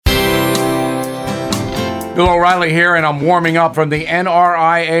Bill O'Reilly here, and I'm warming up from the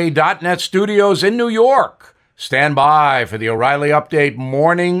NRIA.net studios in New York. Stand by for the O'Reilly Update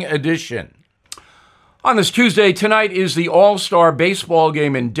Morning Edition. On this Tuesday, tonight is the All-Star Baseball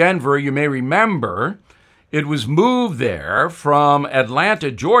game in Denver. You may remember it was moved there from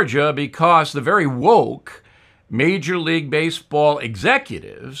Atlanta, Georgia, because the very woke Major League Baseball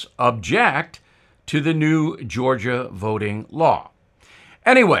executives object to the new Georgia voting law.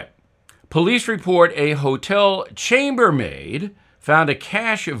 Anyway, police report a hotel chambermaid found a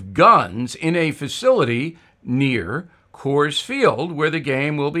cache of guns in a facility near Coors Field where the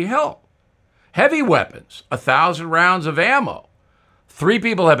game will be held. Heavy weapons, 1,000 rounds of ammo. 3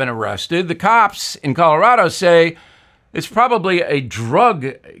 people have been arrested. The cops in Colorado say it's probably a drug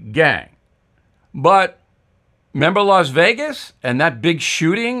gang. But remember Las Vegas and that big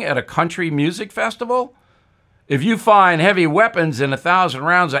shooting at a country music festival? If you find heavy weapons and 1,000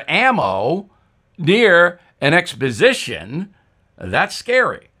 rounds of ammo near an exposition, that's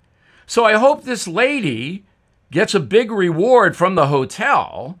scary. So I hope this lady gets a big reward from the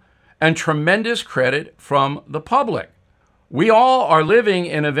hotel and tremendous credit from the public. We all are living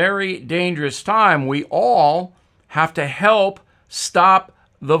in a very dangerous time. We all have to help stop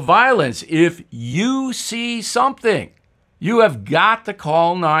the violence. If you see something, you have got to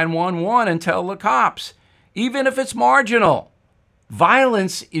call 911 and tell the cops. Even if it's marginal,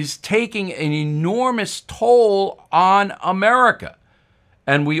 violence is taking an enormous toll on America,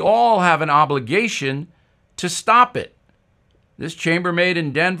 and we all have an obligation to stop it. This chambermaid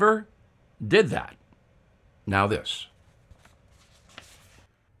in Denver did that. Now this.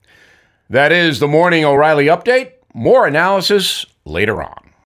 That is the Morning O'Reilly Update. More analysis later on.